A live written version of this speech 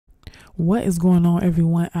What is going on,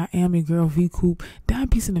 everyone? I am your girl InAVeeCoop. Down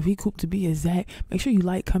piece in the InAVeeCoop to be exact. Make sure you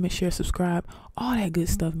like, comment, share, subscribe, all that good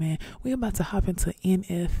stuff, man. We're about to hop into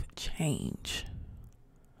NF change.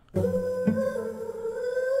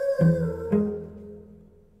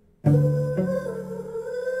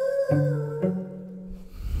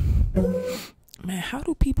 Man, how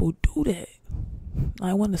do people do that?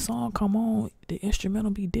 Like when the song come on, the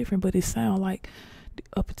instrumental be different, but it sound like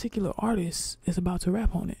a particular artist is about to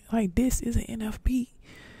rap on it. Like, this is an NF beat.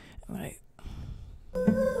 Like,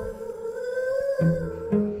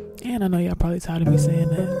 and I know y'all probably tired of me saying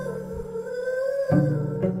that.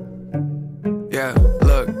 Yeah,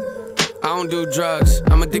 look, I don't do drugs.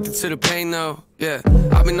 I'm addicted to the pain though. Yeah,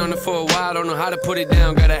 I've been on it for a while, don't know how to put it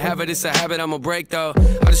down. Gotta have it, it's a habit, I'ma break though.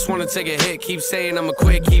 I just wanna take a hit, keep saying I'ma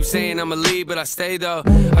quit, keep saying I'ma leave, but I stay though.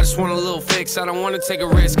 I just want a little fix, I don't wanna take a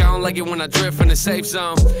risk. I don't like it when I drift from the safe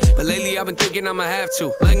zone. But lately I've been thinking I'ma have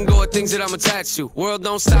to letting go of things that I'm attached to. World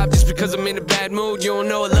don't stop just because I'm in a bad mood. You don't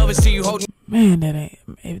know what love is till you hold. Man,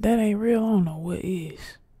 if that ain't real, I don't know what is.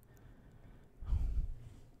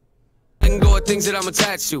 Letting go of things that I'm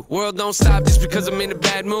attached to. World don't stop just because I'm in a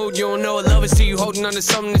bad mood. You don't know what love is till you holding on to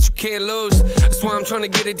something that you can't lose. That's why I'm trying to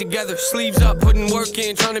get it together. Sleeves up, putting work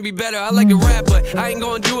in, trying to be better. I like to rap, but I ain't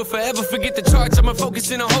gonna do it forever. Forget the charts, I'ma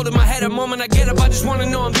focus in on holding my head. A moment I get up, I just wanna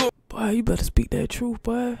know I'm doing. Boy, you better speak that truth,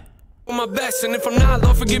 boy. My best, and if I'm not,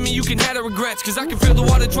 Lord forgive me, you can have the regrets. Cause I can feel the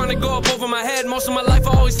water trying to go up over my head. Most of my life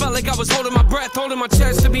I always felt like I was holding my breath, holding my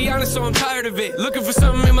chest, to be honest, so I'm tired of it. Looking for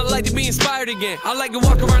something in my life to be inspired again. I like to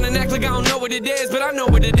walk around and act like I don't know what it is, but I know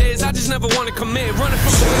what it is, I just never want to commit. Running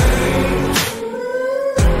from change,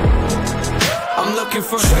 I'm looking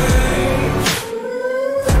for change,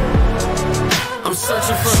 I'm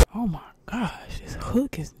searching for. Oh my gosh, this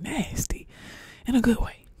hook is nasty in a good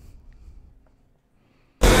way.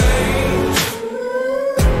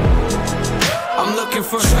 I'm looking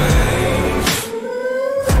for change.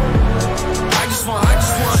 I just want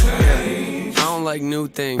change. I don't like new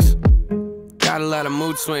things. Got a lot of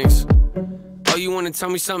mood swings. Oh, you wanna tell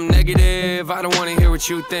me something negative? I don't wanna hear what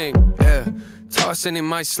you think. Yeah, tossing in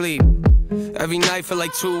my sleep every night for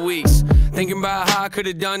like 2 weeks, thinking about how I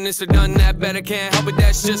could've done this or done that better. Can't help it,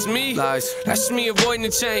 that's just me. Lies. That's just me avoiding the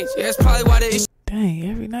change. Yeah, that's probably why the issue. Dang,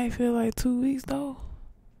 every night feel like 2 weeks though.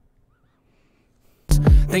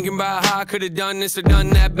 Thinking about how I could've done this or done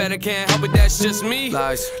that better. Can't help it, that's just me.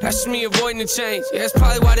 Lies. That's just me avoiding the change. Yeah, that's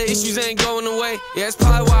probably why the issues ain't going away. Yeah, that's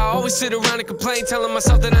probably why I always sit around and complain, telling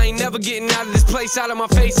myself that I ain't never getting out of this place, out of my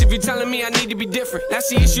face. If you're telling me I need to be different, that's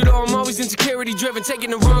the issue though. I'm always insecurity driven,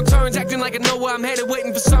 taking the wrong turns, acting like I know where I'm headed,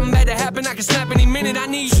 waiting for something bad to happen. I can snap any minute I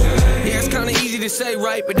need. Yeah, it's kinda easy to say,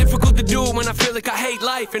 right, but difficult to do when I feel like I hate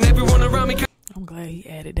life and everyone around me. I'm glad he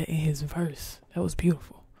added that in his verse. That was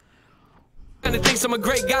beautiful. Kinda thinks I'm a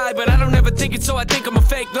great guy, but I don't ever think it, so I think I'm a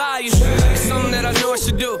fake liar. It's something that I know I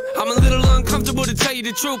should do. I'm a little uncomfortable to tell you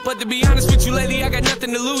the truth, but to be honest with you lately, I got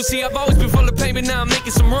nothing to lose. See, I've always been full of pain, but now I'm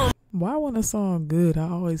making some room. Why when a song good, I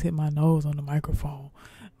always hit my nose on the microphone?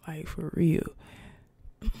 Like, for real.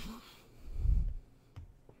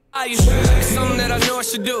 It's something that I know I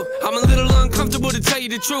should do. I'm a little uncomfortable to tell you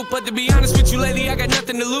the truth, but to be honest with you lately, I got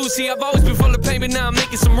nothing to lose. See, I've always been full of pain, but now I'm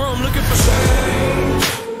making some room. Looking for change.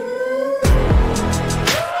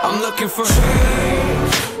 I'm looking for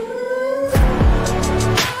change.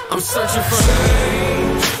 I'm searching for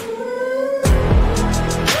change.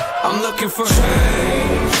 I'm looking for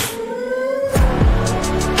change.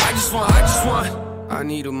 I just want. I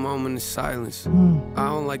need a moment of silence. I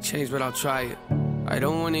don't like change, but I'll try it. I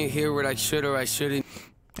don't want to hear what I should or I shouldn't.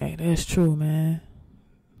 Hey, that's true, man.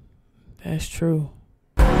 That's true.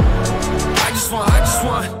 I just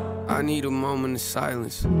want. I need a moment of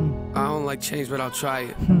silence. I don't like change, but I'll try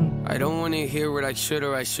it. I don't want to hear what I should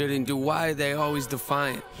or I shouldn't do. Why are they always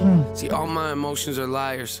defiant? See, all my emotions are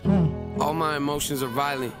liars. All my emotions are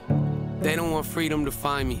violent. They don't want freedom to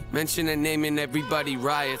find me. Mention a name and everybody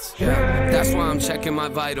riots. Yeah, that's why I'm checking my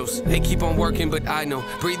vitals. They keep on working, but I know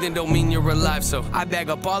breathing don't mean you're alive. So I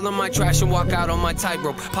bag up all of my trash and walk out on my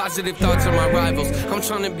tightrope. Positive thoughts are my rivals. I'm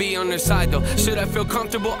trying to be on their side though. Should I feel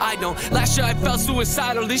comfortable? I don't. Last year I felt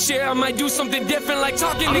suicidal. This year I might do something different, like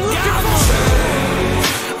talking to God.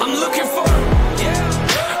 I'm looking for.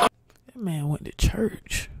 Yeah. That man went to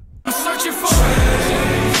church. I'm searching for.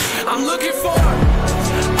 I'm looking for.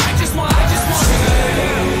 I just want.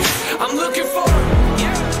 I'm looking for.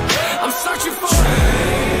 Yeah. I'm searching for.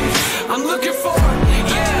 I'm looking for.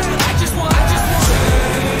 Yeah. I just want.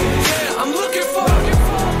 I'm looking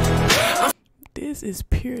for. This is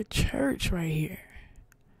pure church right here.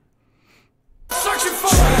 Searching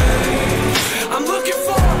for. I'm looking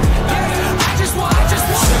for. Yeah. I just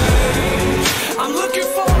want.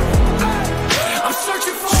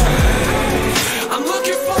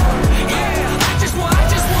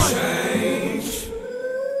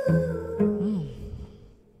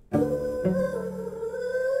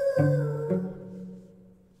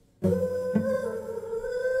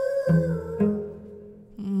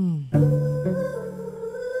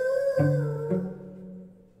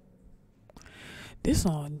 This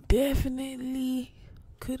song definitely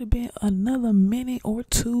could have been another minute or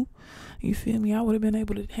two. You feel me? I would have been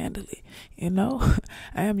able to handle it. You know,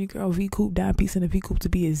 I am your girl VCoop, dime piece in the VCoop to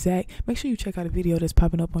be exact. Make sure you check out the video that's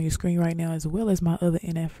popping up on your screen right now, as well as my other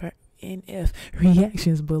NF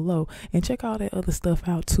reactions below, and check all that other stuff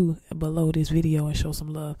out too below this video and show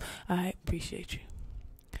some love. I appreciate you.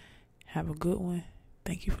 Have a good one.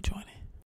 Thank you for joining.